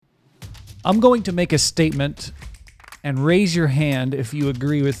I'm going to make a statement and raise your hand if you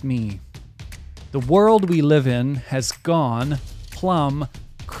agree with me. The world we live in has gone plumb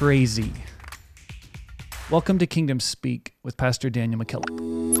crazy. Welcome to Kingdom Speak with Pastor Daniel McKillop.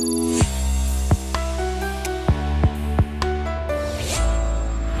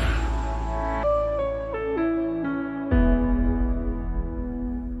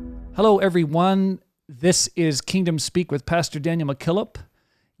 Hello, everyone. This is Kingdom Speak with Pastor Daniel McKillop.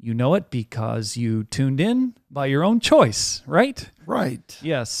 You know it because you tuned in by your own choice, right? Right.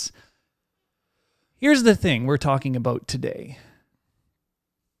 Yes. Here's the thing we're talking about today.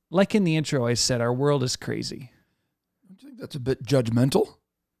 Like in the intro, I said, our world is crazy. Don't you think that's a bit judgmental?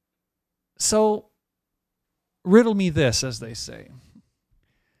 So, riddle me this, as they say.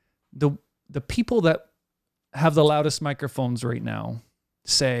 The people that have the loudest microphones right now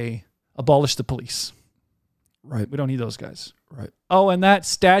say, abolish the police. Right. We don't need those guys. Right. Oh, and that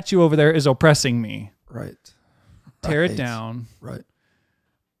statue over there is oppressing me. Right. Tear Right. it down. Right.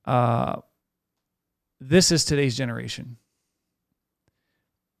 This is today's generation.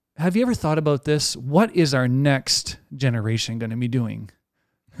 Have you ever thought about this? What is our next generation going to be doing?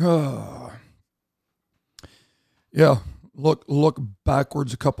 Yeah. Look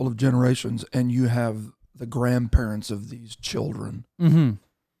backwards a couple of generations, and you have the grandparents of these children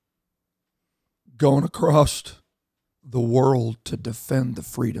going across the world to defend the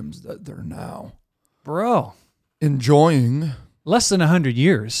freedoms that they're now Bro, enjoying. less than 100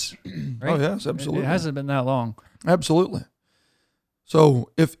 years. Right? Oh yes, absolutely. It hasn't been that long. Absolutely. So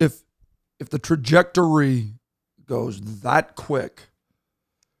if the trajectory goes that quick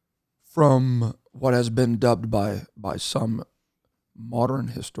from what has been dubbed by some modern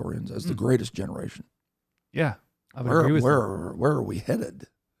historians as the greatest generation, Yeah, I would agree with you. where are we headed?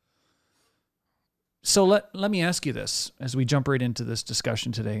 So let me ask you this as we jump right into this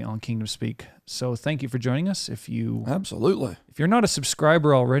discussion today on Kingdom Speak. So thank you for joining us. If you're not a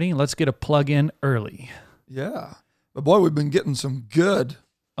subscriber already, let's get a plug in early. Yeah. But boy, we've been getting some good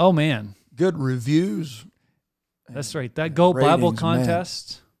reviews. That's right. That Go Bible ratings,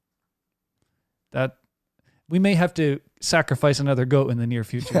 contest. That we may have to sacrifice another goat in the near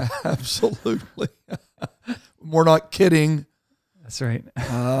future. Yeah, absolutely. We're not kidding. That's right.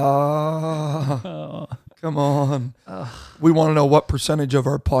 Come on. We want to know what percentage of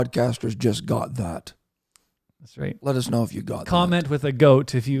our podcasters just got that. That's right. Let us know if you got Comment with a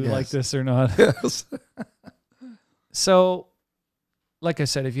goat if you like this or not. Yes. So, like I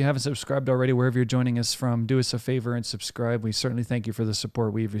said, if you haven't subscribed already, wherever you're joining us from, do us a favor and subscribe. We certainly thank you for the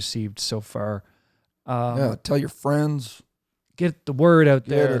support we've received so far. Tell your friends. Get the word out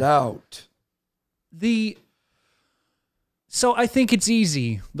there. Get it out. So I think it's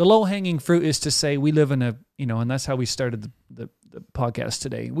easy. The low-hanging fruit is to say we live in and that's how we started the podcast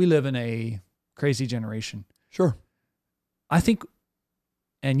today. We live in a crazy generation. Sure. I think,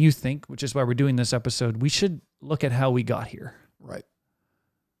 and you think, which is why we're doing this episode, we should look at how we got here. Right.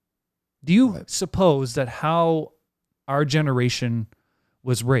 Do you suppose that how our generation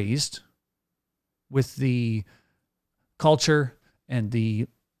was raised with the culture and the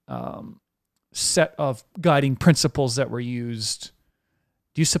set of guiding principles that were used,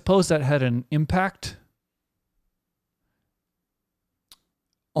 do you suppose that had an impact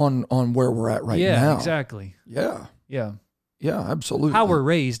on where we're at now? Yeah, exactly. Yeah. Yeah. Yeah, absolutely. How we're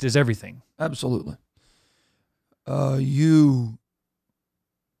raised is everything. Absolutely. You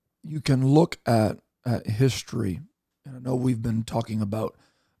can look at history, and I know we've been talking about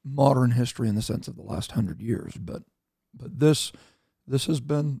modern history in the sense of the last 100 years, but this has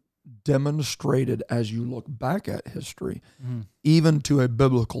been demonstrated as you look back at history, even to a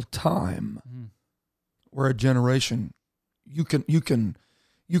biblical time, where a generation, you can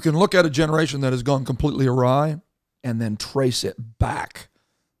look at a generation that has gone completely awry and then trace it back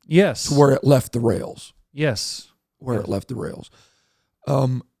Yes. to where it left the rails. Yes. It left the rails.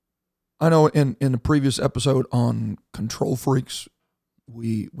 I know in the previous episode on control freaks,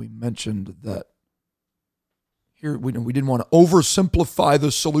 we mentioned that here we didn't want to oversimplify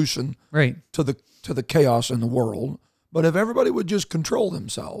the solution to the chaos in the world, but if everybody would just control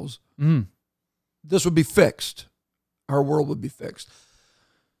themselves, this would be fixed. Our world would be fixed.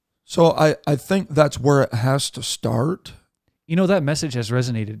 So I think that's where it has to start. You know, that message has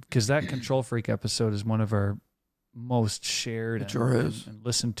resonated because that control freak episode is one of our most shared and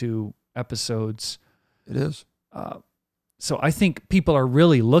listened to episodes. It is. So I think people are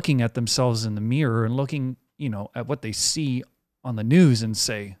really looking at themselves in the mirror and looking, at what they see on the news and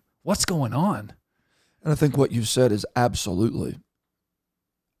say, what's going on? And I think what you said is absolutely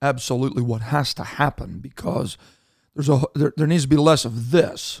what has to happen, because there needs to be less of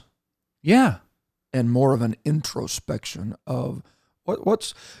this Yeah. and more of an introspection of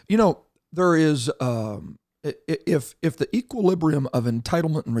what's, there is, if the equilibrium of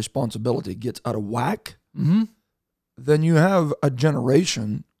entitlement and responsibility gets out of whack, Mm-hmm. then you have a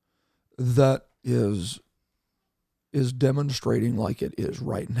generation that is demonstrating like it is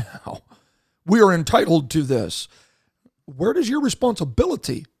right now. We are entitled to this. Where does your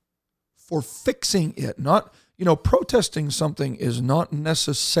responsibility for fixing it? Not, protesting something is not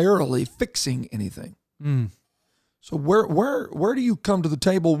necessarily fixing anything. Mm. So where do you come to the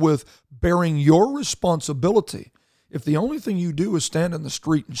table with bearing your responsibility if the only thing you do is stand in the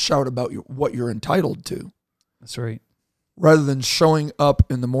street and shout about what you're entitled to? That's right. Rather than showing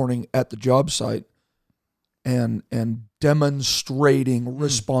up in the morning at the job site and demonstrating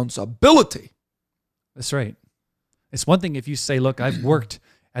responsibility. That's right. It's one thing if you say, look, I've worked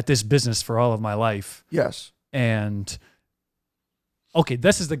at this business for all of my life. Yes. And okay,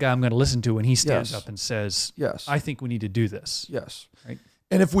 this is the guy I'm going to listen to when he stands up and says, yes, I think we need to do this. Yes. Right.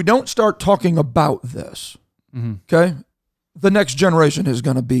 And if we don't start talking about this, okay, the next generation is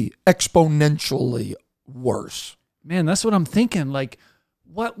going to be exponentially worse. Man, that's what I'm thinking. Like,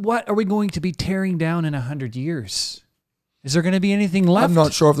 what are we going to be tearing down in 100 years? Is there going to be anything left? I'm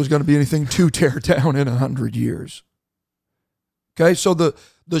not sure if there's going to be anything to tear down in 100 years. Okay, so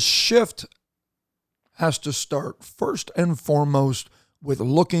the shift has to start first and foremost with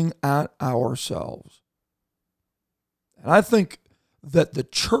looking at ourselves. And I think that the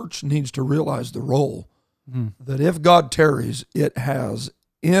church needs to realize the role that if God tarries, it has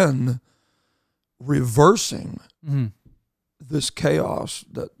in reversing this chaos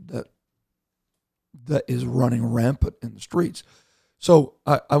that is running rampant in the streets. So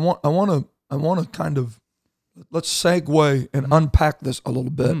I want to kind of, let's segue and unpack this a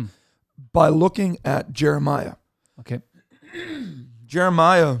little bit by looking at Jeremiah. Okay.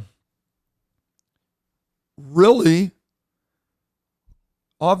 Jeremiah really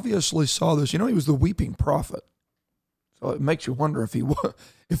obviously saw this. He was the weeping prophet. So it makes you wonder if he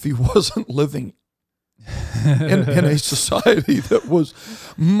wasn't living in a society that was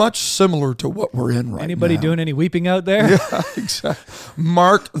much similar to what we're in right Anybody now. doing any weeping out there? Yeah, exactly.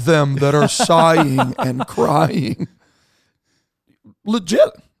 Mark them that are sighing and crying. Legit.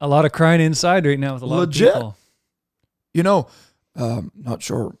 A lot of crying inside right now with a lot of people.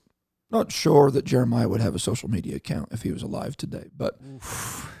 Not sure that Jeremiah would have a social media account if he was alive today. But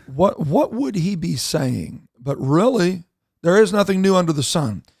what would he be saying? But really, there is nothing new under the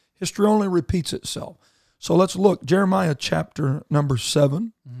sun. History only repeats itself. So let's look. Jeremiah chapter number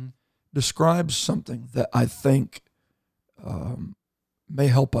 7 describes something that I think may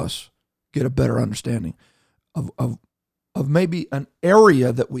help us get a better understanding of maybe an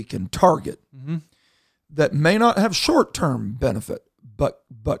area that we can target that may not have short-term benefit, but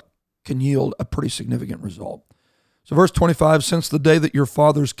can yield a pretty significant result. So verse 25, since the day that your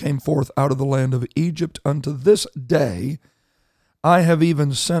fathers came forth out of the land of Egypt unto this day, I have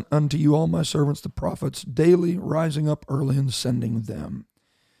even sent unto you all my servants the prophets, daily rising up early and sending them.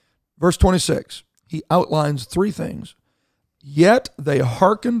 Verse 26, he outlines 3 things. Yet they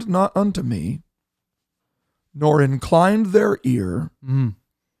hearkened not unto me, nor inclined their ear,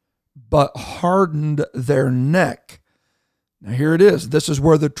 but hardened their neck. Now here it is. This is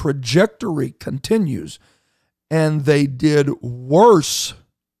where the trajectory continues. And they did worse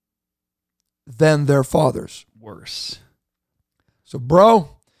than their fathers. Worse. So,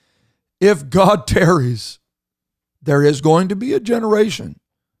 bro, if God tarries, there is going to be a generation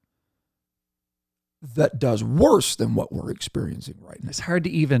that does worse than what we're experiencing right now. It's hard to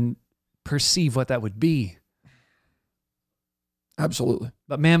even perceive what that would be. Absolutely.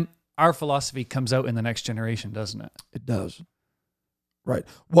 But man, our philosophy comes out in the next generation, doesn't it? It does. Right.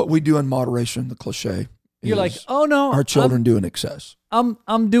 What we do in moderation, the cliche. You're like, oh no, our children do in excess.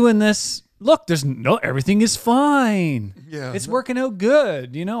 I'm doing this. Look, everything is fine. Yeah. It's working out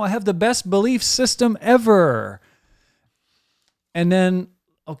good. I have the best belief system ever. And then,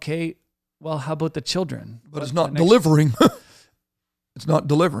 okay, well, how about the children? But it's not delivering. It's not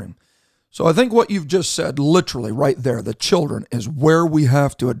delivering. So I think what you've just said, literally right there, the children, is where we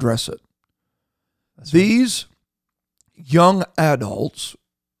have to address it. That's These young adults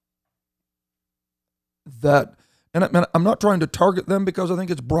that, and I'm not trying to target them because I think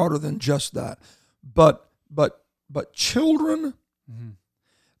it's broader than just that, but children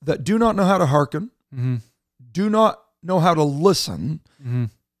that do not know how to hearken, do not know how to listen,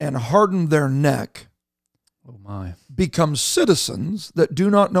 and harden their neck, oh my, become citizens that do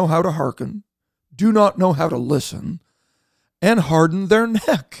not know how to hearken, do not know how to listen, and harden their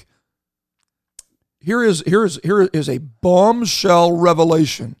neck. Here is a bombshell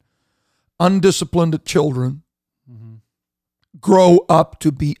revelation undisciplined children grow up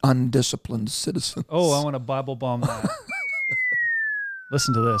to be undisciplined citizens. Oh, I want to Bible bomb that.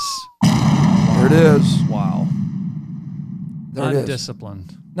 Listen to this. There it is. Wow. There it is.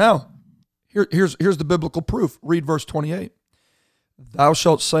 Undisciplined. Now, here's the biblical proof. Read verse 28. Thou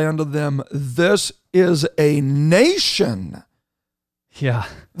shalt say unto them, this is a nation Yeah.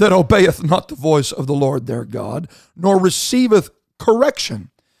 that obeyeth not the voice of the Lord their God, nor receiveth correction.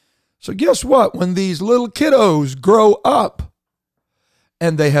 So guess what? When these little kiddos grow up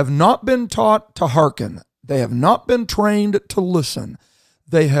and they have not been taught to hearken, they have not been trained to listen,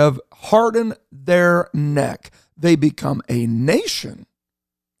 they have hardened their neck, they become a nation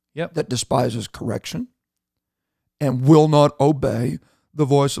that despises correction and will not obey the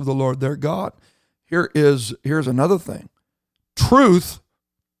voice of the Lord their God. Here's another thing. Truth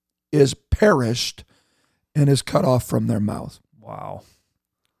is perished and is cut off from their mouth. Wow.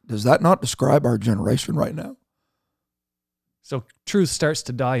 Does that not describe our generation right now? So truth starts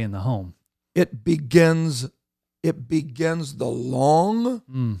to die in the home. It begins the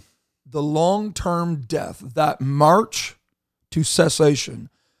long-term death. That march to cessation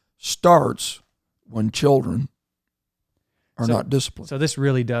starts when children are not disciplined. So this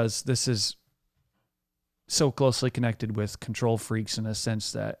is so closely connected with control freaks in a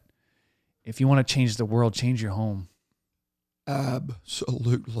sense that if you want to change the world, change your home.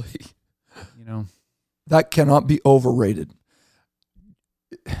 Absolutely. You know, that cannot be overrated.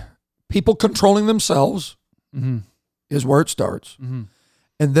 People controlling themselves is where it starts. Mm-hmm.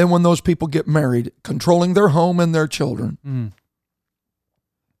 And then when those people get married, controlling their home and their children,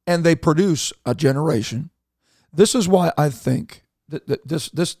 and they produce a generation. This is why I think that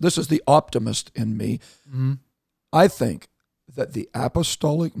this is the optimist in me. Mm-hmm. I think that the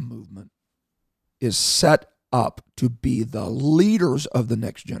apostolic movement is set up to be the leaders of the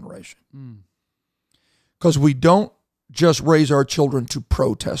next generation. Because we don't just raise our children to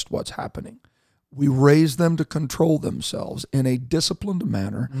protest what's happening. We raise them to control themselves in a disciplined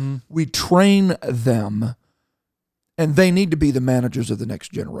manner. We train them, and they need to be the managers of the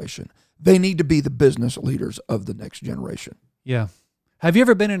next generation. They need to be the business leaders of the next generation. Yeah. Have you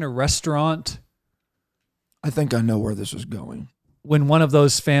ever been in a restaurant? I think I know where this is going. When one of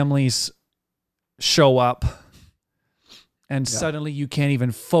those families show up and suddenly you can't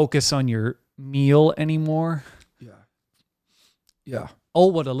even focus on your meal anymore. Yeah. Oh,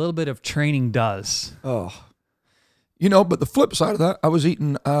 what a little bit of training does. Oh. You know, but the flip side of that, I was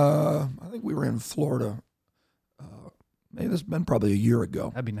eating, I think we were in Florida. Maybe this has been probably a year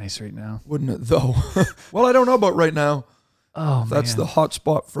ago. That'd be nice right now. Wouldn't it, though? Well, I don't know about right now. Oh, if that's the hot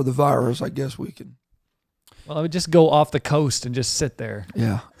spot for the virus, I guess we can. Well, I would just go off the coast and just sit there.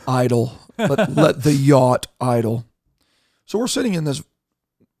 Yeah, idle. Let the yacht idle. So we're sitting in this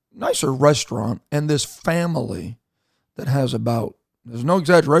nicer restaurant, and this family that has about, there's no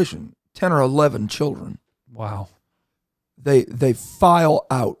exaggeration, 10 or 11 children. Wow. They file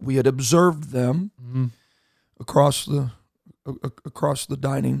out. We had observed them across the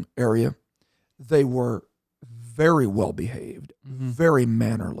dining area. They were very well behaved, very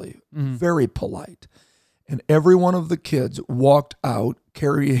mannerly, very polite. And every one of the kids walked out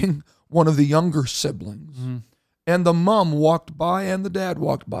carrying one of the younger siblings. And the mom walked by and the dad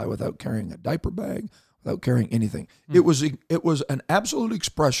walked by without carrying a diaper bag, without carrying anything. It was an absolute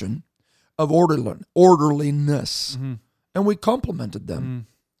expression of orderliness. And we complimented them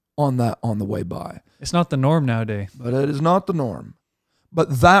on that on the way by. It's not the norm nowadays. But it is not the norm.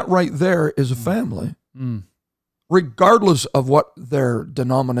 But that right there is a family. Regardless of what their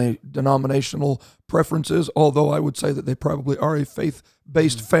denominational preference is, although I would say that they probably are a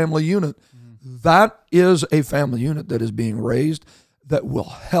faith-based family unit, that is a family unit that is being raised that will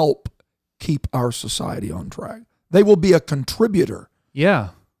help keep our society on track. They will be a contributor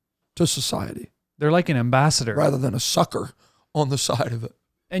to society. They're like an ambassador. Rather than a sucker on the side of it.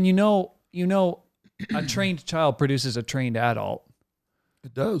 And you know, a trained child produces a trained adult.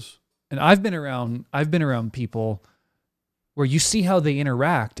 It does. And I've been around people where you see how they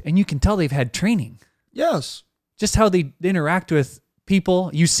interact and you can tell they've had training. Yes. Just how they interact with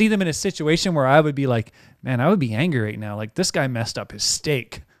people. You see them in a situation where I would be like, man, I would be angry right now. Like, this guy messed up his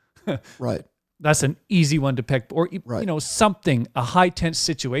steak. Right. That's an easy one to pick. Or, something, a high tense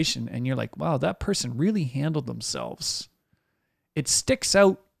situation. And you're like, wow, that person really handled themselves. It sticks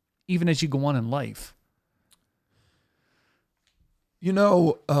out even as you go on in life. You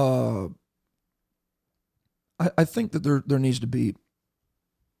know, I think that there needs to be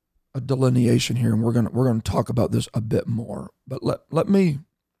a delineation here, and we're gonna talk about this a bit more. But let me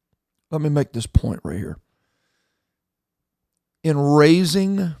make this point right here. In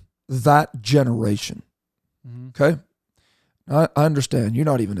raising that generation. Mm-hmm. Okay? I understand you're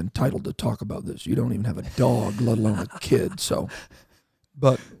not even entitled to talk about this. You don't even have a dog, let alone a kid. So,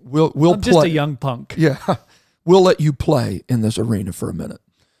 but we'll I'm play. just a young punk. Yeah, we'll let you play in this arena for a minute.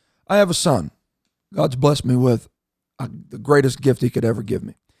 I have a son. God's blessed me with the greatest gift he could ever give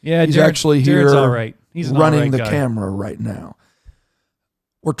me. Yeah, he's Darren, actually Darren's here all right. He's an running all right the guy. camera right now.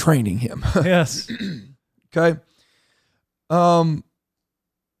 We're training him. Yes. Okay.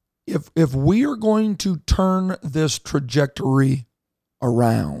 If we are going to turn this trajectory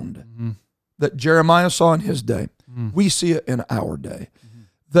around Mm-hmm. that Jeremiah saw in his day, Mm-hmm. we see it in our day,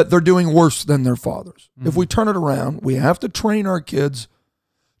 that they're doing worse than their fathers. Mm-hmm. If we turn it around, we have to train our kids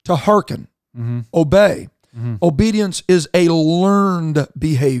to hearken, Mm-hmm. obey. Mm-hmm. Obedience is a learned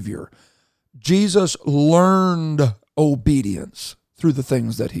behavior. Jesus learned obedience through the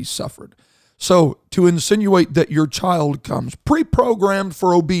things that he suffered. So to insinuate that your child comes pre-programmed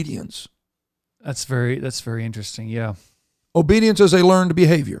for obedience. That's very interesting. Yeah. Obedience is a learned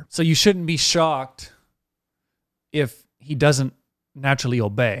behavior. So you shouldn't be shocked if he doesn't naturally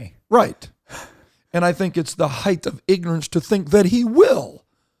obey. Right. And I think it's the height of ignorance to think that he will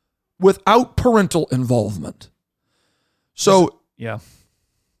without parental involvement. So, yeah.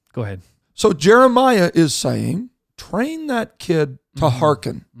 Go ahead. So Jeremiah is saying, train that kid to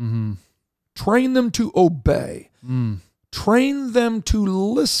hearken. Mm-hmm. Train them to obey. Mm. Train them to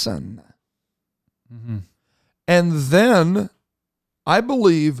listen. Mm-hmm. And then I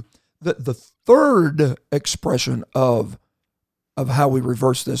believe that the third expression of how we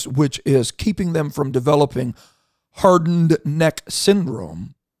reverse this, which is keeping them from developing hardened neck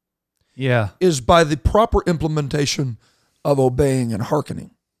syndrome, yeah, is by the proper implementation of obeying and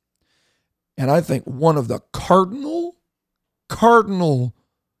hearkening. And I think one of the cardinal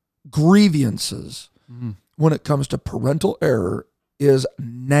grievances mm-hmm. when it comes to parental error is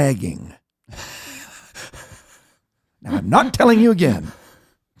nagging. Now, I'm not telling you again.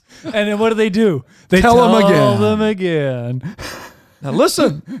 And then what do? They tell them again. Now,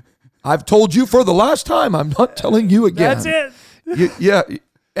 listen, I've told you for the last time. I'm not telling you again. That's it. Yeah.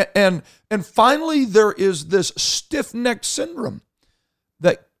 And finally, there is this stiff-necked syndrome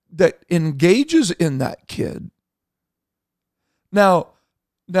that engages in that kid. Now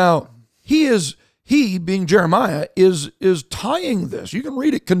he being Jeremiah is tying this. You can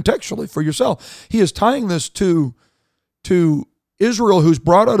read it contextually for yourself. He is tying this to Israel, who's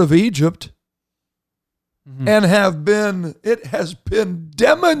brought out of Egypt, mm-hmm. and it has been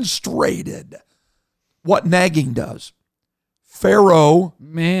demonstrated what nagging does. Pharaoh,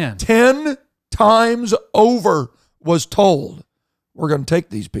 10 times over was told, we're going to take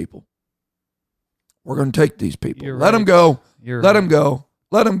these people. We're going to take these people. You're Let right. them go. You're Let right. them go.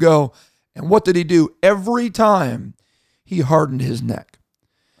 Let them go. And what did he do? Every time he hardened his neck.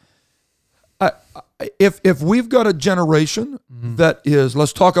 If we've got a generation mm-hmm. that is,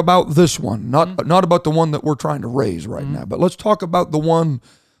 let's talk about this one, not about the one that we're trying to raise right mm-hmm. now, but let's talk about the one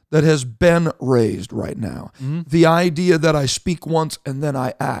that has been raised right now. Mm-hmm. The idea that I speak once and then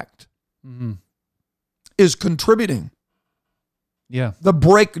I act mm-hmm. is contributing. Yeah. The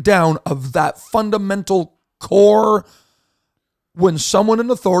breakdown of that fundamental core. When someone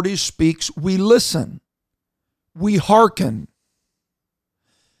in authority speaks, we listen. We hearken.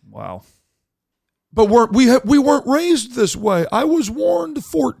 Wow. But we weren't raised this way. I was warned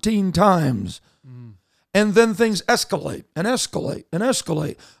 14 times. Mm. And then things escalate and escalate and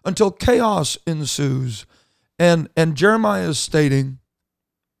escalate until chaos ensues. And Jeremiah is stating,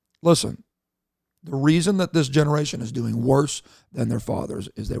 listen, the reason that this generation is doing worse than their fathers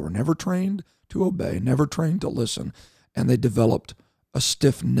is they were never trained to obey, never trained to listen, and they developed a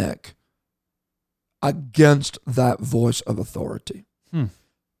stiff neck against that voice of authority.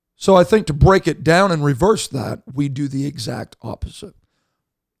 So I think to break it down and reverse that, we do the exact opposite.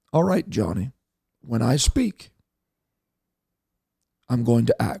 All right, Johnny, when I speak, I'm going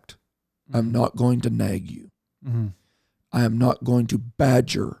to act. Mm-hmm. I'm not going to nag you. Mm-hmm. I am not going to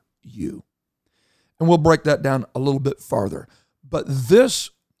badger you. And we'll break that down a little bit farther. But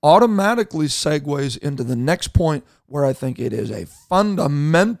this automatically segues into the next point where I think it is a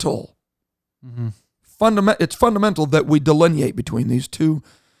fundamental, it's fundamental that we delineate between these two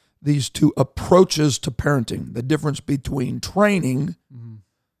approaches to parenting, the difference between training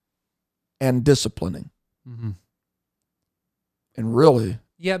and disciplining. Mm-hmm. And really,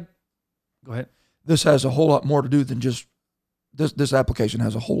 go ahead. This has a whole lot more to do than just, this application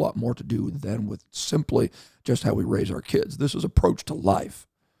has a whole lot more to do than with simply just how we raise our kids. This is approach to life.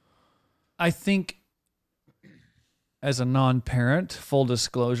 I think as a non-parent, full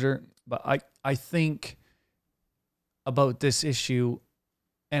disclosure, but I think about this issue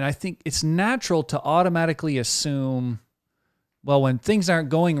And I think it's natural to automatically assume, well, when things aren't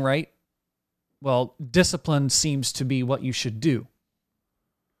going right, well, discipline seems to be what you should do.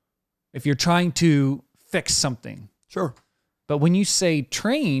 If you're trying to fix something. Sure. But when you say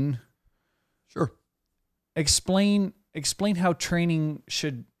train, Sure. explain how training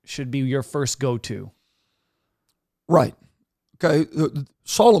should be your first go-to. Right. Okay.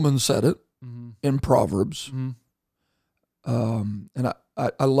 Solomon said it in Proverbs. And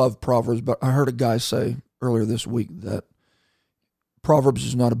I love Proverbs, but I heard a guy say earlier this week that Proverbs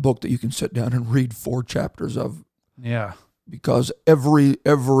is not a book that you can sit down and read 4 chapters of. Yeah. Because every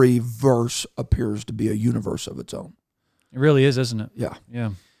verse appears to be a universe of its own. It really is, isn't it? Yeah.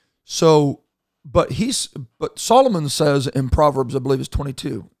 Yeah. So, but Solomon says in Proverbs, I believe it's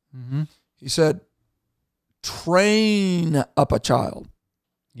 22, he said, train up a child.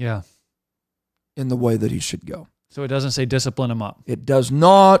 Yeah. In the way that he should go. So it doesn't say discipline him up. It does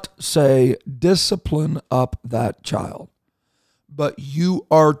not say discipline up that child, but you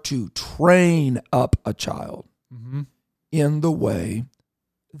are to train up a child in the way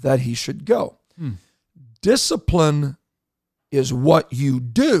that he should go. Discipline is what you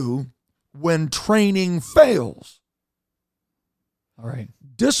do when training fails. All right.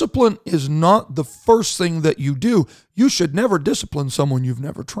 Discipline is not the first thing that you do. You should never discipline someone you've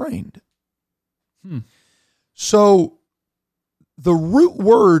never trained. So the root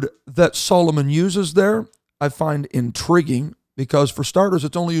word that Solomon uses there, I find intriguing because for starters,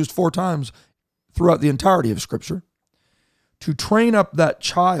 it's only used 4 times throughout the entirety of Scripture. To train up that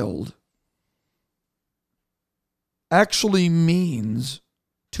child actually means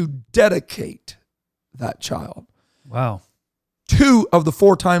to dedicate that child. Wow. 2 of the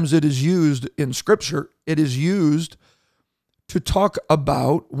 4 times it is used in Scripture, it is used to talk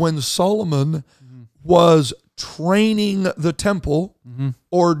about when Solomon was training the temple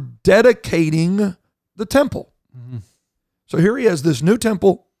or dedicating the temple. So here he has this new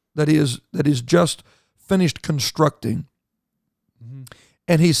temple that is just finished constructing,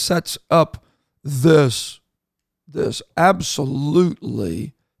 and he sets up this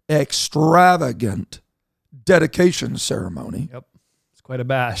absolutely extravagant dedication ceremony. Yep. It's quite a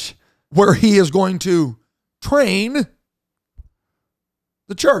bash. Where he is going to train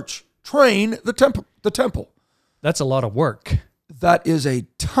the church, train the temple. That's a lot of work. That is a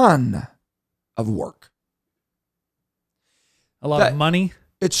ton of work. A lot of money.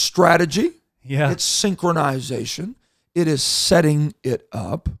 It's strategy. Yeah. It's synchronization. It is setting it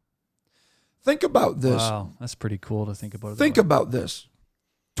up. Think about this. Wow. That's pretty cool to think about. Think about this.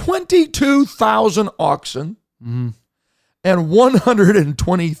 22,000 oxen and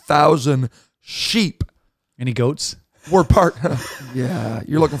 120,000 sheep. Any goats? Were part. Yeah,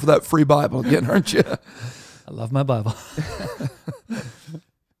 you're looking for that free Bible again, aren't you? I love my Bible.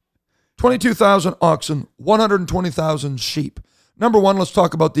 22,000 oxen, 120,000 sheep. Number one, let's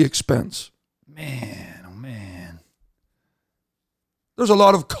talk about the expense. Man, oh man. There's a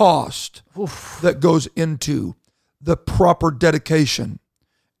lot of cost that goes into the proper dedication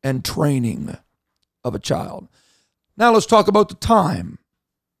and training of a child. Now let's talk about the time.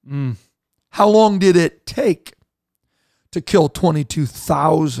 How long did it take to kill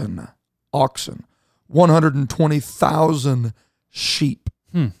 22,000 oxen, 120,000 sheep?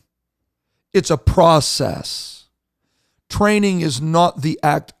 It's a process. Training is not the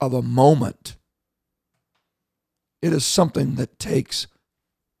act of a moment. It is something that takes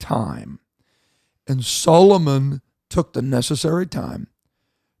time. And Solomon took the necessary time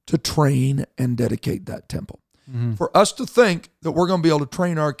to train and dedicate that temple. For us to think that we're going to be able to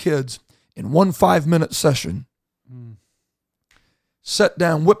train our kids in one 5-minute session, set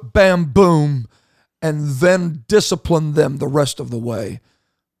down, whip, bam, boom, and then discipline them the rest of the way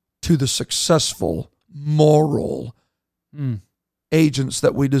to the successful, moral agents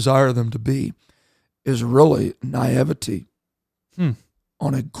that we desire them to be, is really naivety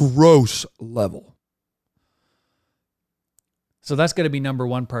on a gross level. So that's got to be number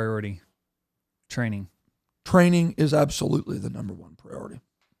one priority, training. Training is absolutely the number one priority.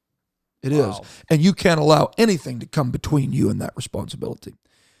 It is. And you can't allow anything to come between you and that responsibility.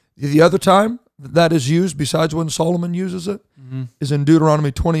 The other time that is used, besides when Solomon uses it, is in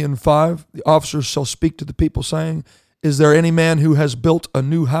Deuteronomy 20:5. The officers shall speak to the people saying, is there any man who has built a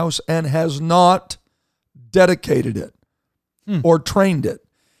new house and has not dedicated it or trained it?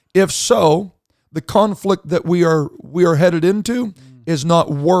 If so, the conflict that we are headed into is not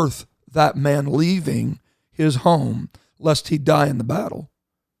worth that man leaving his home lest he die in the battle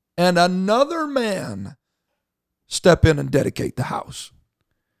and another man step in and dedicate the house.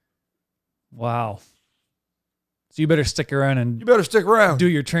 Wow. So you better stick around and You better stick around. do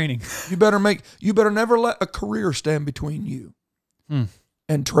your training. You better never let a career stand between you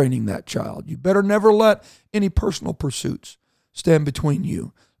and training that child. You better never let any personal pursuits stand between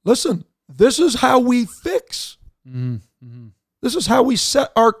you. Listen, this is how we fix. This is how we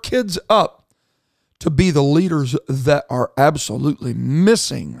set our kids up to be the leaders that are absolutely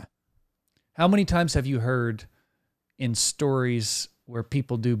missing. How many times have you heard in stories where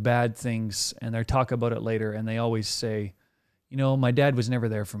people do bad things and they talk about it later and they always say, you know, my dad was never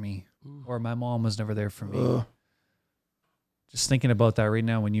there for me or my mom was never there for me. Just thinking about that right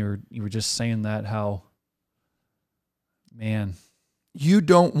now when you were just saying that, how, man. You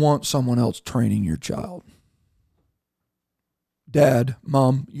don't want someone else training your child. Dad,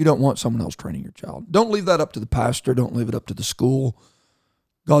 mom, you don't want someone else training your child. Don't leave that up to the pastor. Don't leave it up to the school.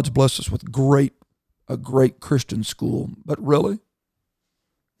 God's blessed us with a great Christian school. But really,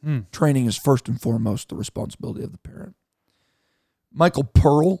 training is first and foremost the responsibility of the parent. Michael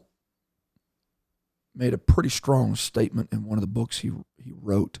Pearl made a pretty strong statement in one of the books he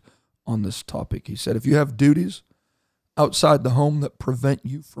wrote on this topic. He said, if you have duties outside the home that prevent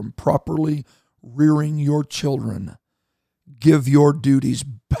you from properly rearing your children, give your duties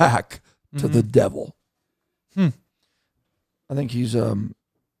back to the devil. I think he's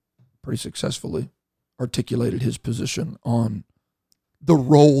pretty successfully articulated his position on the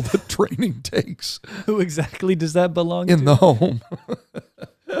role that training takes. Who exactly does that belong to? In the home.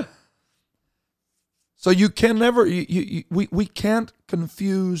 So you can never, we can't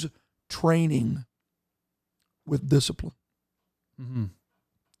confuse training with discipline.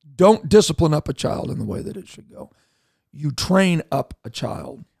 Don't discipline up a child in the way that it should go. You train up a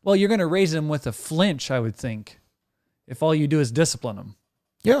child. Well, you're going to raise him with a flinch, I would think, if all you do is discipline him.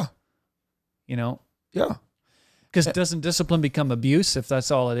 Yeah. You know? Yeah. Because doesn't discipline become abuse if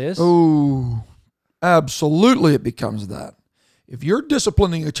that's all it is? Oh, absolutely it becomes that. If you're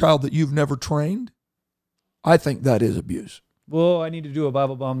disciplining a child that you've never trained, I think that is abuse. Whoa, I need to do a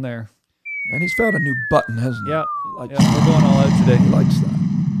Bible bomb there. And he's found a new button, hasn't he? Yeah. He likes We're going all out today. He likes that.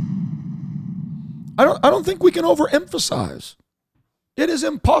 I don't think we can overemphasize. It is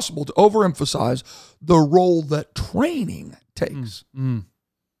impossible to overemphasize the role that training takes.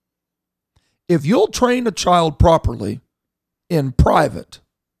 If you'll train a child properly in private,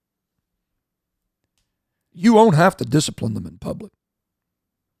 you won't have to discipline them in public.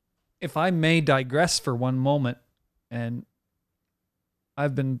 If I may digress for one moment, and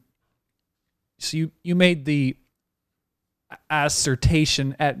so you made the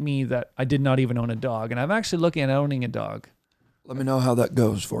assertion at me that I did not even own a dog, and I'm actually looking at owning a dog. Let me know how that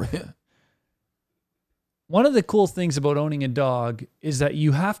goes for you. One of the cool things about owning a dog is that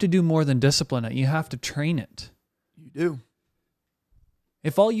you have to do more than discipline it. You have to train it. You do.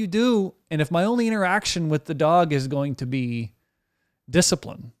 If all you do, and if my only interaction with the dog is going to be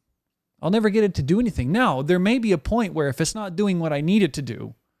discipline, I'll never get it to do anything. Now, there may be a point where if it's not doing what I need it to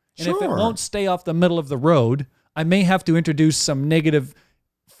do, and if it won't stay off the middle of the road, I may have to introduce some negative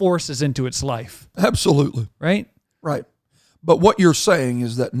forces into its life. Absolutely. Right? Right. But what you're saying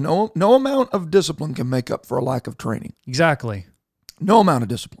is that no amount of discipline can make up for a lack of training. Exactly. No amount of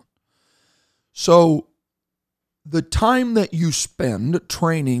discipline. So the time that you spend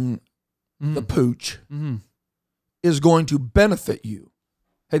training the pooch is going to benefit you.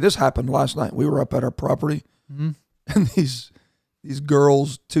 Hey, this happened last night. We were up at our property, and these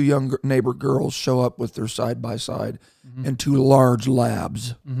girls, two young neighbor girls, show up with their side-by-side and two large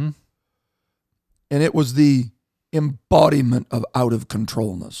labs. And it was the embodiment of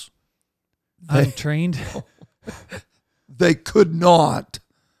out-of-controlness. Untrained? They could not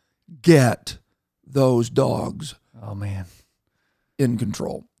get those dogs in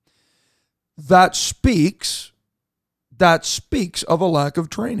control. That speaks of a lack of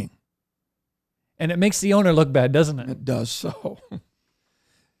training. And it makes the owner look bad, doesn't it? It does so.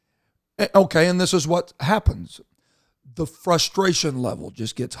 Okay, and this is what happens. The frustration level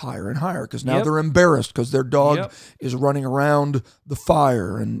just gets higher and higher because now they're embarrassed because their dog is running around the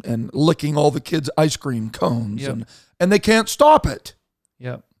fire and licking all the kids' ice cream cones and they can't stop it.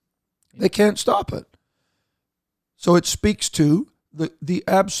 They can't stop it. So it speaks to the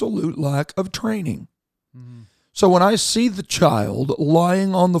absolute lack of training. So when I see the child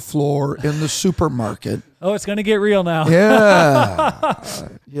lying on the floor in the supermarket. Oh, it's going to get real now.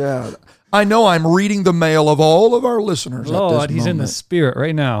 Yeah. I know I'm reading the mail of all of our listeners at this moment. He's in the spirit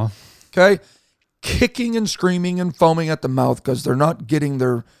right now. Okay? Kicking and screaming and foaming at the mouth because they're not getting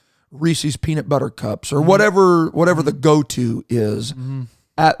their Reese's peanut butter cups or whatever the go-to is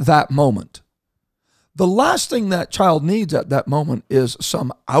at that moment. The last thing that child needs at that moment is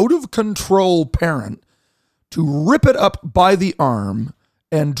some out-of-control parent to rip it up by the arm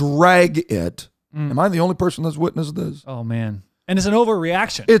and drag it. Am I the only person that's witnessed this? Oh, man. And it's an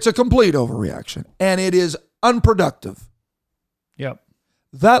overreaction. It's a complete overreaction, and it is unproductive. Yep.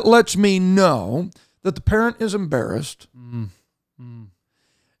 That lets me know that the parent is embarrassed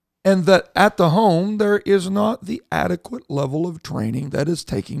and that at the home there is not the adequate level of training that is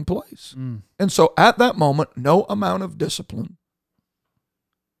taking place. And so at that moment, no amount of discipline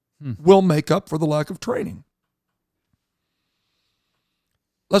will make up for the lack of training.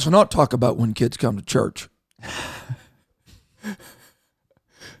 Let's not talk about when kids come to church.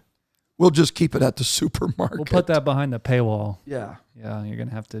 We'll just keep it at the supermarket. We'll put that behind the paywall. Yeah. Yeah, you're going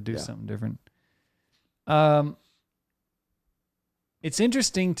to have to do something different. It's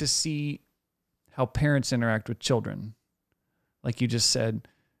interesting to see how parents interact with children, like you just said,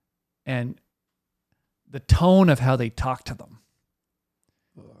 and the tone of how they talk to them.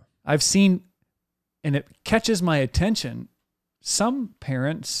 I've seen, and it catches my attention, some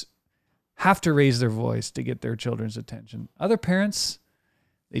parents have to raise their voice to get their children's attention. Other parents,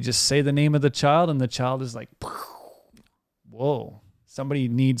 they just say the name of the child and the child is like, whoa, somebody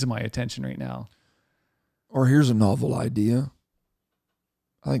needs my attention right now. Or here's a novel idea.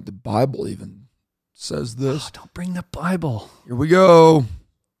 I think the Bible even says this. Oh, don't bring the Bible. Here we go.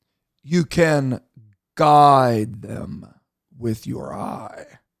 You can guide them with your eye.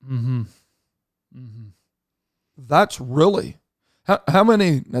 That's really how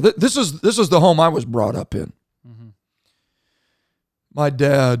many. Now this is the home I was brought up in. My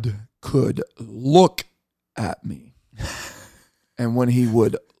dad could look at me, and when he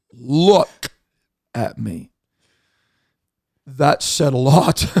would look at me, that said a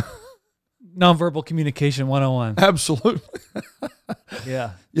lot. Nonverbal communication 101. Absolutely.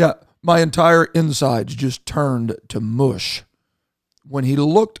 Yeah. Yeah. My entire insides just turned to mush when he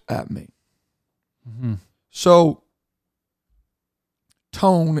looked at me. So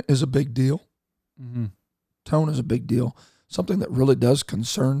tone is a big deal. Tone is a big deal. Something that really does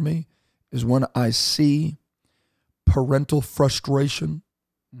concern me is when I see parental frustration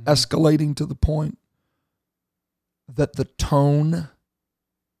escalating to the point that the tone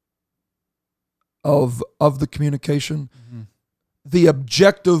of the communication, the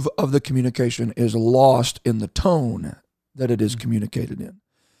objective of the communication is lost in the tone that it is communicated in.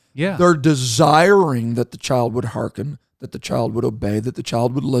 Yeah. They're desiring that the child would hearken, that the child would obey, that the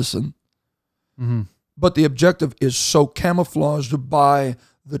child would listen. But the objective is so camouflaged by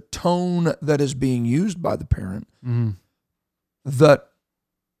the tone that is being used by the parent that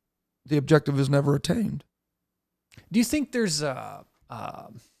the objective is never attained. Do you think there's that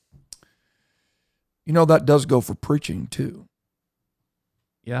does go for preaching too.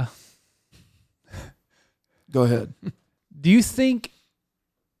 Yeah. Go ahead. Do you think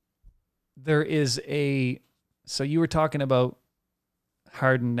there is so you were talking about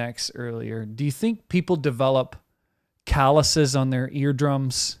hardened necks earlier. Do you think people develop calluses on their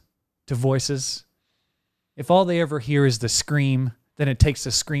eardrums to voices? If all they ever hear is the scream, then it takes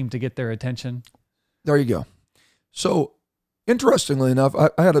the scream to get their attention. There you go. So, interestingly enough, I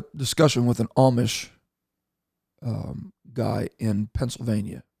had a discussion with an Amish guy in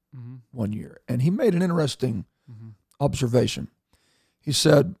Pennsylvania one year, and he made an interesting observation. He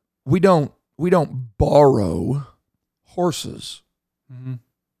said, "We don't borrow horses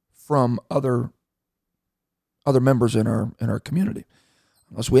from other members in our community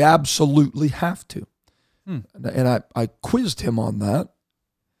unless we absolutely have to." And I quizzed him on that.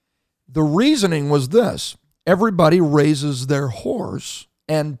 The reasoning was this: everybody raises their horse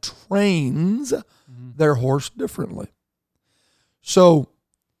and trains their horse differently. So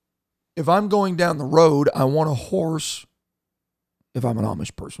if I'm going down the road, I want a horse, if I'm an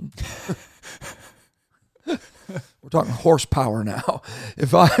Amish person. We're talking horsepower now.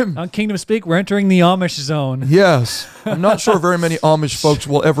 If I'm on Kingdom Speak, we're entering the Amish zone. Yes. I'm not sure very many Amish folks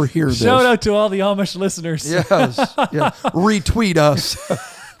will ever hear this. Shout out to all the Amish listeners. Yes. Yeah. Retweet us.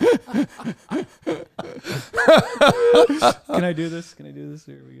 Can I do this?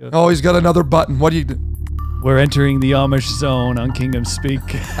 Here we go. Oh, he's got another button. What do you do? We're entering the Amish zone on Kingdom Speak.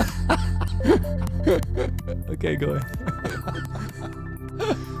 Okay, go ahead.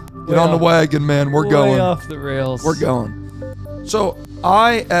 Get on the wagon, man. We're going. Way off the rails. We're going. So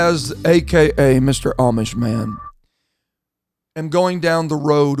I, as AKA Mr. Amish Man, am going down the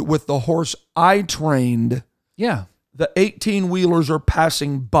road with the horse I trained. Yeah. The 18-wheelers are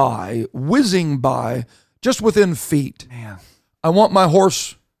passing by, whizzing by, just within feet. Man. I want my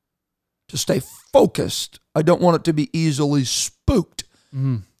horse to stay focused. I don't want it to be easily spooked.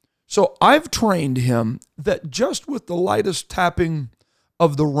 So I've trained him that just with the lightest tapping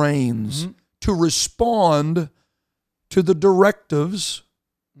of the reins to respond to the directives,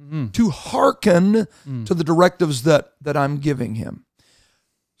 to hearken to the directives that I'm giving him.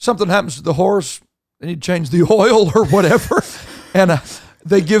 Something happens to the horse, they need to change the oil or whatever, and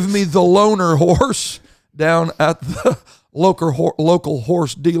they give me the loaner horse down at the local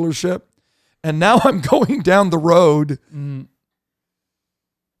horse dealership, and now I'm going down the road, and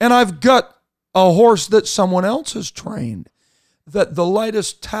I've got a horse that someone else has trained, that the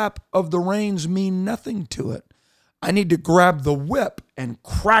lightest tap of the reins mean nothing to it. I need to grab the whip and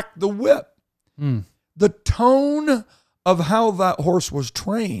crack the whip. The tone of how that horse was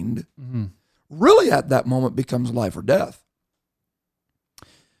trained really at that moment becomes life or death.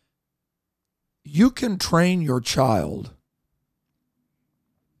 You can train your child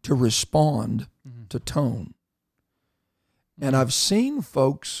to respond to tone. And I've seen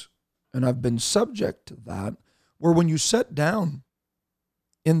folks, and I've been subject to that, where when you sit down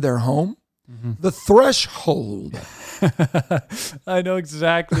in their home, the threshold. I know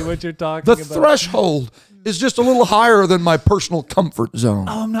exactly what you're talking about. The threshold is just a little higher than my personal comfort zone.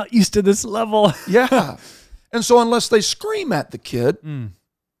 Oh, I'm not used to this level. Yeah. And so unless they scream at the kid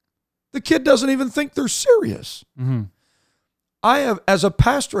doesn't even think they're serious. I have, as a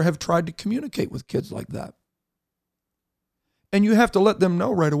pastor, have tried to communicate with kids like that. And you have to let them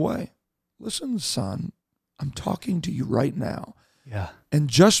know right away. Listen, son, I'm talking to you right now. Yeah. And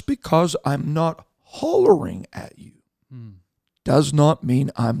just because I'm not hollering at you does not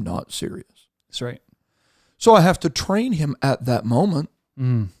mean I'm not serious. That's right. So I have to train him at that moment,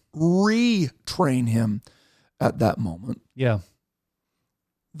 retrain him at that moment. Yeah.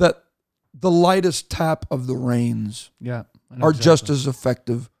 That the lightest tap of the reins are just as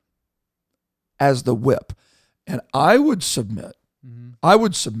effective as the whip. And I would submit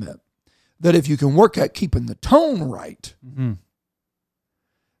that if you can work at keeping the tone right,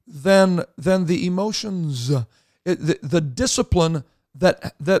 then the emotions, the discipline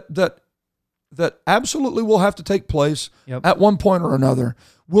that absolutely will have to take place at one point or another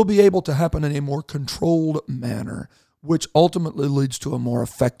will be able to happen in a more controlled manner, which ultimately leads to a more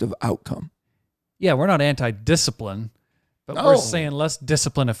effective outcome. Yeah, we're not anti-discipline, but we're saying let's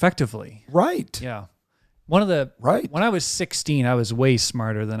discipline effectively. Right. Yeah. When I was 16, I was way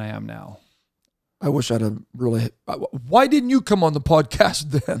smarter than I am now. I wish I'd have really... Why didn't you come on the podcast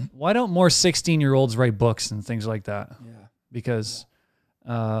then? Why don't more 16-year-olds write books and things like that? Yeah. Because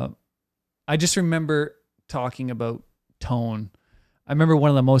I just remember talking about tone. I remember one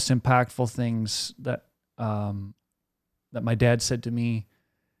of the most impactful things that my dad said to me.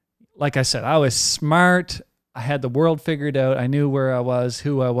 Like I said, I was smart. I had the world figured out. I knew where I was,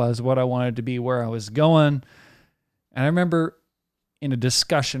 who I was, what I wanted to be, where I was going. And I remember in a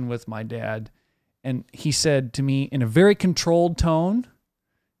discussion with my dad, and he said to me in a very controlled tone,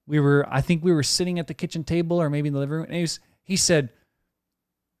 I think we were sitting at the kitchen table or maybe in the living room, and he said,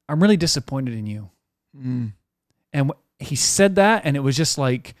 "I'm really disappointed in you." And he said that, and it was just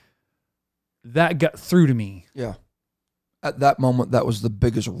like, that got through to me. Yeah. At that moment, that was the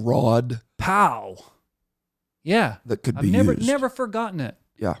biggest rod. Pow. Yeah. That could be used. I've never forgotten it.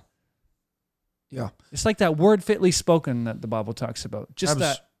 Yeah. Yeah. It's like that word fitly spoken that the Bible talks about. Just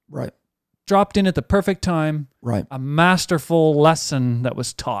that. Right. Dropped in at the perfect time. Right. A masterful lesson that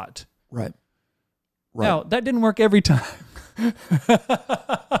was taught. Right. Now, that didn't work every time.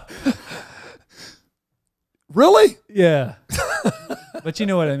 Really? Yeah. But you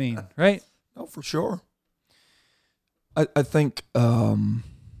know what I mean, right? No, for sure. I think, and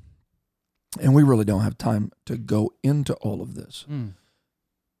we really don't have time to go into all of this,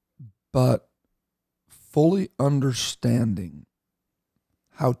 but fully understanding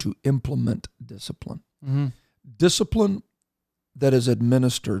how to implement discipline. Discipline that is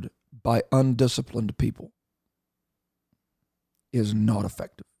administered by undisciplined people is not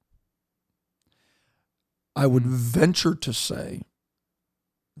effective. I would venture to say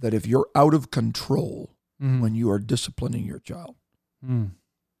that if you're out of control when you are disciplining your child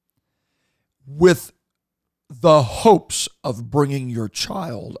with the hopes of bringing your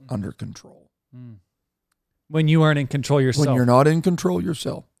child under control. When you aren't in control yourself. When you're not in control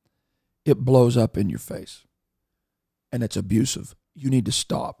yourself, it blows up in your face and it's abusive. You need to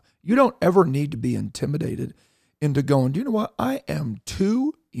stop. You don't ever need to be intimidated into going, do you know what? I am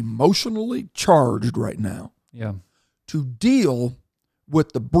too emotionally charged right now to deal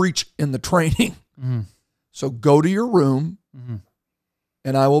with the breach in the training. So go to your room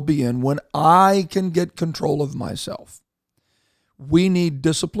and I will be in when I can get control of myself. We need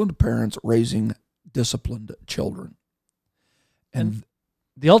disciplined parents raising disciplined children. And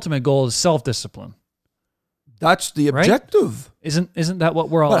the ultimate goal is self-discipline. That's the objective. Right? Isn't that what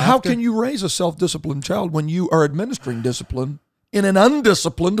we're all But after? how can you raise a self-disciplined child when you are administering discipline in an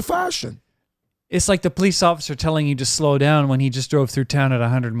undisciplined fashion? It's like the police officer telling you to slow down when he just drove through town at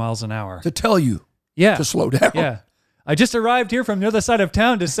 100 miles an hour. To tell you to slow down. Yeah. I just arrived here from the other side of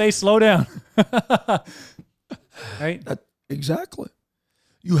town to say slow down. Right? Exactly.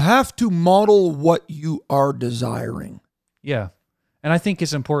 You have to model what you are desiring. Yeah. And I think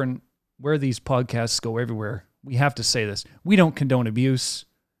it's important where these podcasts go everywhere. We have to say this. We don't condone abuse.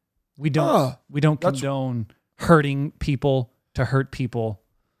 We don't condone hurting people to hurt people.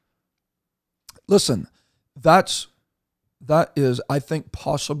 Listen, that is, I think,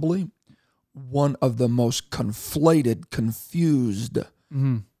 possibly one of the most conflated, confused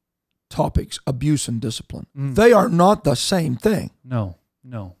topics, abuse and discipline. They are not the same thing. No,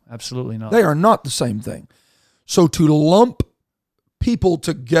 absolutely not. They are not the same thing. So to lump people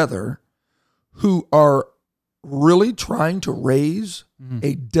together who are really trying to raise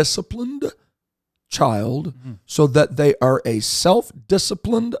a disciplined child so that they are a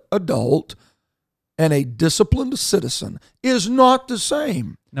self-disciplined adult and a disciplined citizen is not the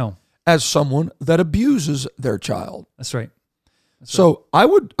same as someone that abuses their child. That's right. So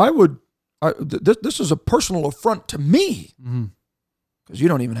this is a personal affront to me because you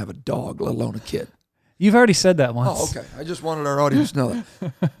don't even have a dog, let alone a kid. You've already said that once. Oh, okay. I just wanted our audience to know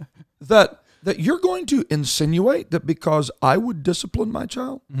that. That you're going to insinuate that because I would discipline my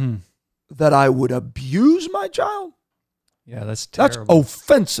child, that I would abuse my child? Yeah, that's terrible. That's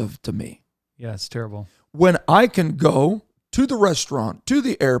offensive to me. Yeah, it's terrible. When I can go to the restaurant, to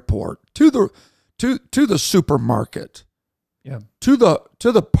the airport, to the supermarket, to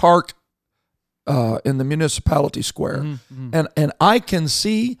the park in the municipality square, and I can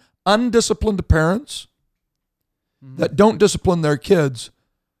see undisciplined parents that don't discipline their kids,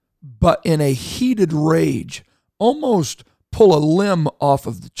 but in a heated rage, almost pull a limb off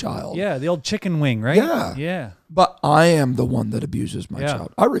of the child. Yeah, the old chicken wing, right? Yeah. But I am the one that abuses my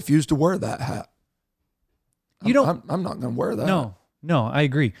child. I refuse to wear that hat. I'm not going to wear that. No, I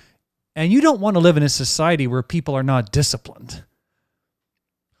agree. And you don't want to live in a society where people are not disciplined.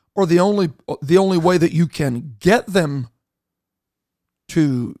 Or the only way that you can get them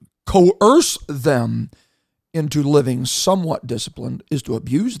to coerce them into living somewhat disciplined is to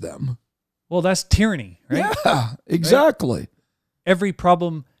abuse them. Well, that's tyranny, right? Yeah, exactly. Right? Every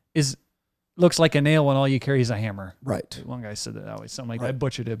problem looks like a nail when all you carry is a hammer. Right. One guy said that always, something like that. I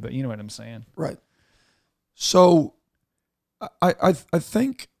butchered it, but you know what I'm saying. Right. So I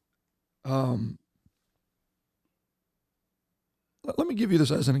think, let me give you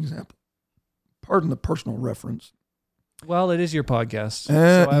this as an example. Pardon the personal reference. Well, it is your podcast,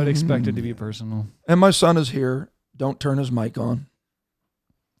 so I would expect it to be personal. And my son is here. Don't turn his mic on.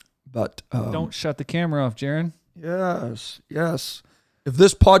 But don't shut the camera off, Jaron. Yes. If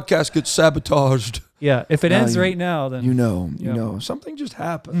this podcast gets sabotaged, if it ends right now, then you know something just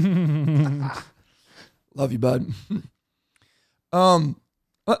happened. Love you, bud.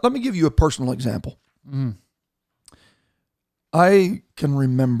 Let me give you a personal example. I can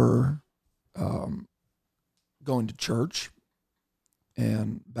remember going to church,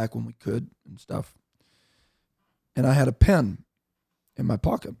 and back when we could and stuff, and I had a pen in my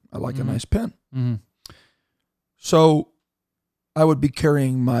pocket. I like a nice pen. So I would be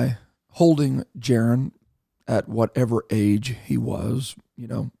holding Jaron at whatever age he was,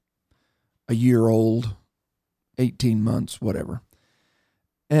 a year old, 18 months, whatever.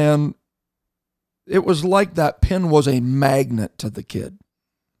 And it was like that pen was a magnet to the kid.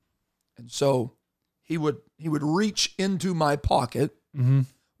 And so he would reach into my pocket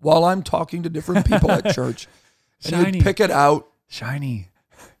while I'm talking to different people at church. And he would pick it out. Shiny.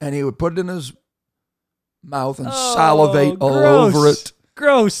 And he would put it in his mouth and salivate all over it.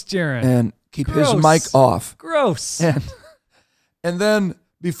 Gross, Jaron. And keep his mic off. Gross. And then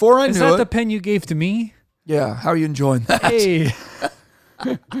before I knew it. Is that the pen you gave to me? Yeah. How are you enjoying that? Hey.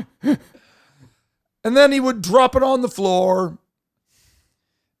 And then he would drop it on the floor.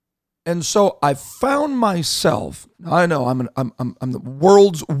 And so I found myself, I know I'm the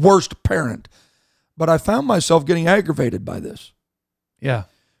world's worst parent, but I found myself getting aggravated by this. Yeah.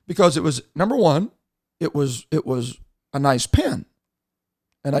 Because it was, number one, it was a nice pen,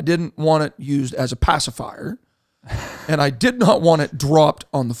 and I didn't want it used as a pacifier, and I did not want it dropped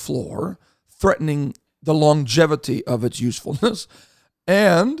on the floor, threatening the longevity of its usefulness.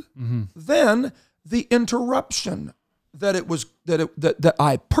 And then the interruption that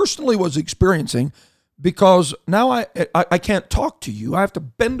I personally was experiencing, because now I can't talk to you. I have to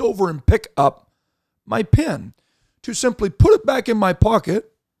bend over and pick up my pen to simply put it back in my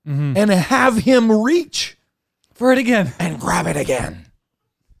pocket and have him reach For it again. and grab it again.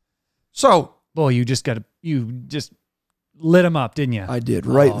 So Boy, you just lit him up, didn't you? I did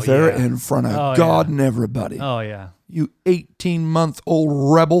right there yeah. in front of God and everybody. Oh, yeah. You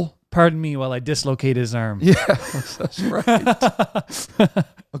 18-month-old rebel. Pardon me while I dislocate his arm. Yeah, that's right.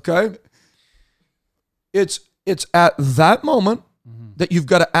 Okay? It's at that moment that you've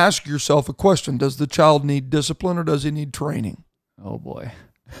got to ask yourself a question. Does the child need discipline or does he need training? Oh, boy.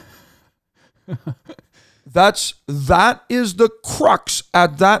 That is the crux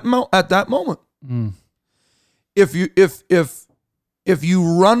at that moment. Mm. If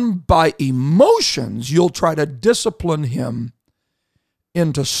you run by emotions, you'll try to discipline him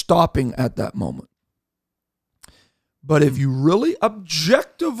into stopping at that moment. But if you really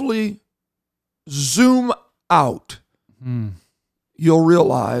objectively zoom out, you'll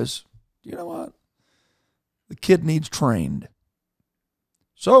realize, you know what? The kid needs trained.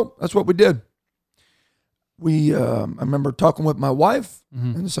 So that's what we did. I remember talking with my wife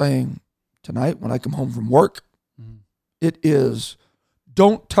and saying, tonight when I come home from work, it is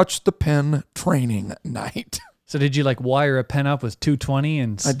don't touch the pen training night. So did you like wire a pen up with 220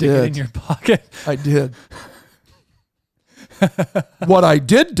 and stick it did. in your pocket? I did. What I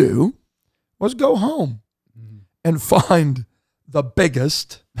did do was go home and find the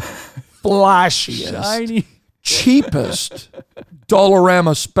biggest, flashiest, Shiny. cheapest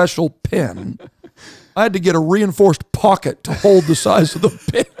Dollarama special pen. I had to get a reinforced pocket to hold the size of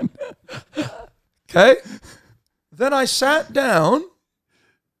the pen. Okay? Then I sat down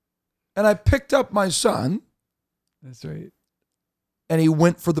and I picked up my son. That's right. And he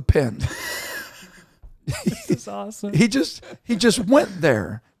went for the pen. This is awesome. He just went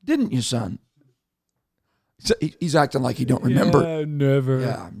there, didn't you, son? So he's acting like he don't remember. Yeah, never.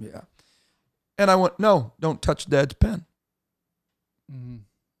 Yeah. And I went, no, don't touch Dad's pen. And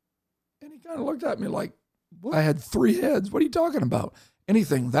he kind of looked at me like, what? I had 3 heads. What are you talking about?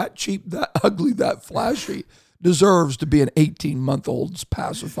 Anything that cheap, that ugly, that flashy deserves to be an 18-month-old's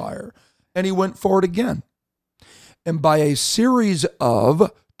pacifier. And he went for it again. And by a series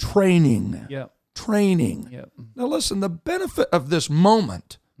of training. Now listen, the benefit of this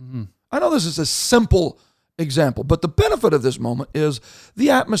moment, I know this is a simple example, but the benefit of this moment is the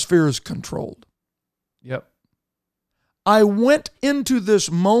atmosphere is controlled. Yep. I went into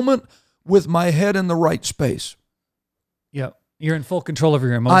this moment with my head in the right space. Yep. You're in full control of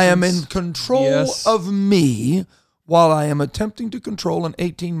your emotions. I am in control of me while I am attempting to control an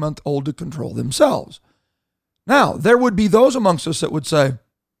 18-month-old to control themselves. Now, there would be those amongst us that would say,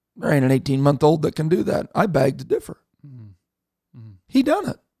 there ain't an 18-month-old that can do that. I beg to differ. He done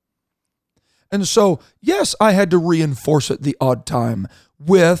it. And so, yes, I had to reinforce it the odd time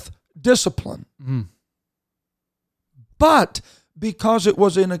with discipline. But because it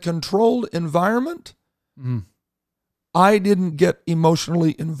was in a controlled environment, I didn't get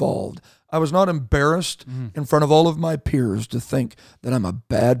emotionally involved. I was not embarrassed in front of all of my peers to think that I'm a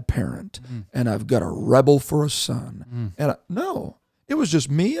bad parent and I've got a rebel for a son. And no, it was just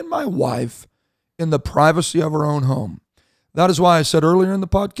me and my wife in the privacy of our own home. That is why I said earlier in the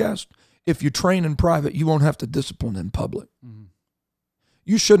podcast, if you train in private, you won't have to discipline in public.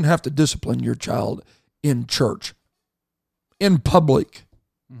 You shouldn't have to discipline your child in church, in public,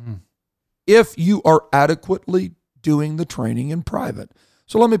 if you are adequately doing the training in private.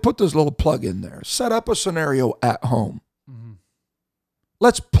 So let me put this little plug in there. Set up a scenario at home.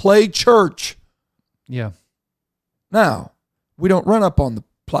 Let's play church. Yeah. Now, we don't run up on the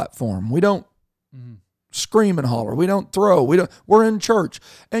platform. We don't scream and holler. We don't throw. We're in church.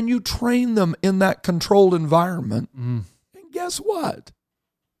 And you train them in that controlled environment. And guess what?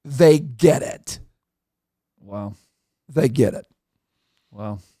 They get it. Wow. They get it.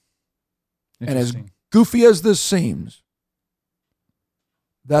 Wow. And as goofy as this seems,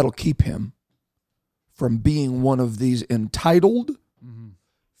 that'll keep him from being one of these entitled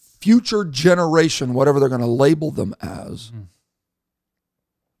future generation, whatever they're going to label them as,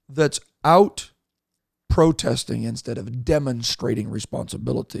 that's out protesting instead of demonstrating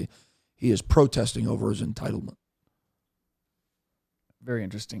responsibility. He is protesting over his entitlement. Very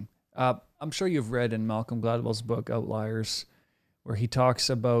interesting. I'm sure you've read in Malcolm Gladwell's book, Outliers, where he talks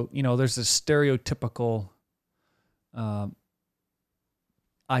about, there's this stereotypical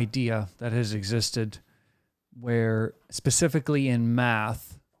idea that has existed where specifically in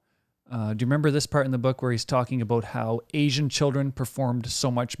math, do you remember this part in the book where he's talking about how Asian children performed so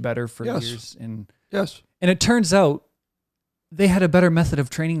much better for years? Yes. And it turns out they had a better method of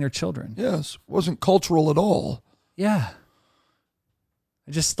training their children. Yes. Wasn't cultural at all. Yeah.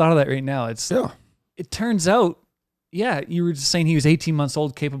 I just thought of that right now. It turns out, you were just saying he was 18 months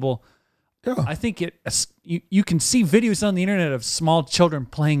old, capable. Yeah. I think you can see videos on the internet of small children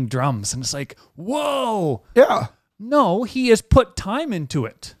playing drums, and it's like, whoa. Yeah. No, he has put time into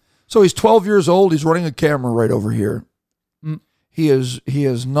it. So he's 12 years old. He's running a camera right over here. He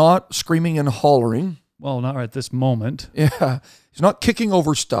is not screaming and hollering. Well, not right at this moment. Yeah. He's not kicking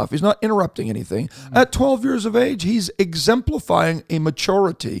over stuff. He's not interrupting anything. At 12 years of age, he's exemplifying a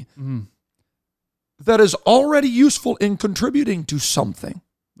maturity that is already useful in contributing to something.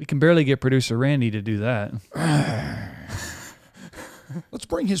 We can barely get producer Randy to do that. Let's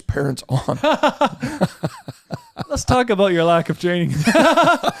bring his parents on. Let's talk about your lack of training.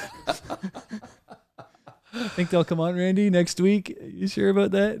 Think they'll come on, Randy, next week? You sure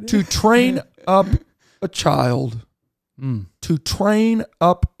about that? To train up a child, to train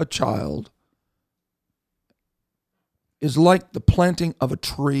up a child is like the planting of a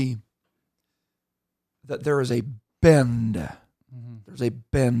tree, that there is a bend. There's a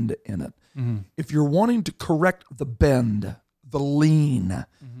bend in it. If you're wanting to correct the bend, the lean,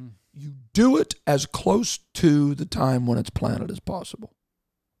 you do it as close to the time when it's planted as possible.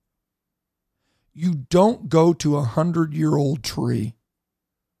 You don't go to a 100-year-old tree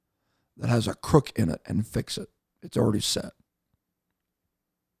that has a crook in it and fix it. It's already set.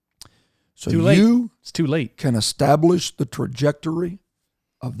 So It's too late. Can establish the trajectory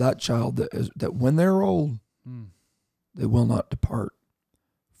of that child that when they're old, they will not depart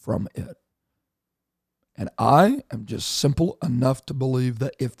from it. And I am just simple enough to believe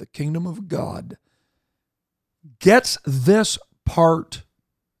that if the kingdom of God gets this part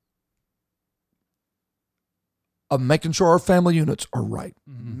of making sure our family units are right,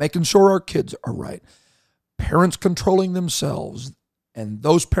 making sure our kids are right, parents controlling themselves, and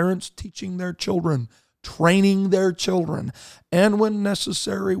those parents teaching their children, training their children, and when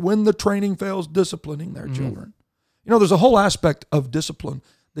necessary, when the training fails, disciplining their children. You know, there's a whole aspect of discipline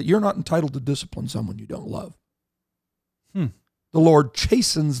that you're not entitled to discipline someone you don't love. The Lord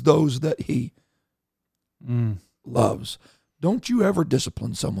chastens those that he loves. Don't you ever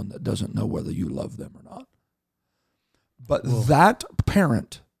discipline someone that doesn't know whether you love them or not. But that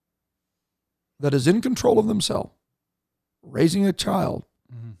parent that is in control of themselves, raising a child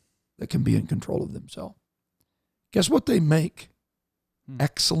that can be in control of themselves, guess what they make?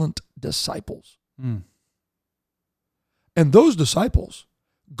 Excellent disciples. And those disciples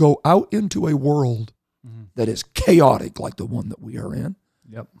go out into a world that is chaotic like the one that we are in,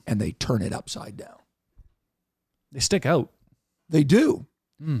 and they turn it upside down. They stick out. They do.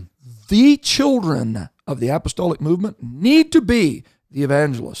 The children of the apostolic movement need to be the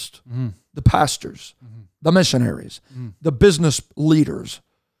evangelists, the pastors, the missionaries, the business leaders,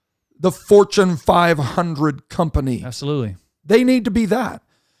 the Fortune 500 company. Absolutely. They need to be that.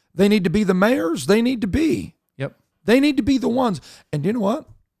 They need to be the mayors. They need to be. They need to be the ones. And you know what?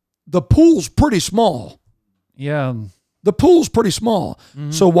 The pool's pretty small. Yeah. The pool's pretty small.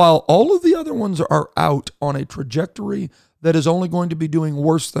 So while all of the other ones are out on a trajectory that is only going to be doing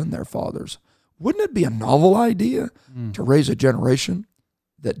worse than their fathers, wouldn't it be a novel idea to raise a generation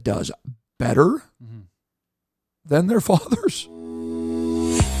that does better than their fathers?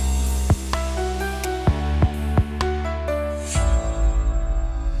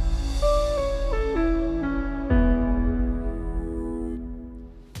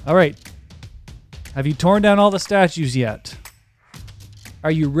 All right. Have you torn down all the statues yet?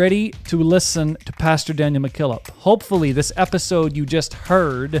 Are you ready to listen to Pastor Daniel McKillop? Hopefully this episode you just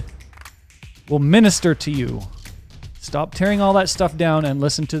heard will minister to you. Stop tearing all that stuff down and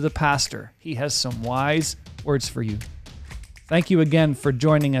listen to the pastor. He has some wise words for you. Thank you again for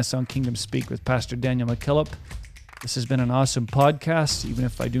joining us on Kingdom Speak with Pastor Daniel McKillop. This has been an awesome podcast, even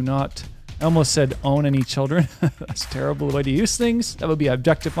if I do not, I almost said own any children. That's a terrible way to use things. That would be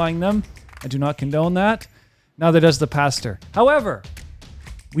objectifying them. I do not condone that. Neither does the pastor. However,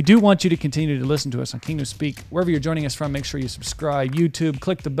 we do want you to continue to listen to us on Kingdom Speak. Wherever you're joining us from, make sure you subscribe, YouTube,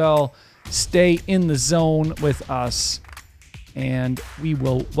 click the bell, stay in the zone with us, and we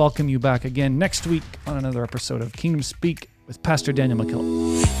will welcome you back again next week on another episode of Kingdom Speak with Pastor Daniel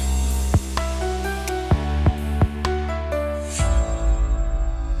McKillop.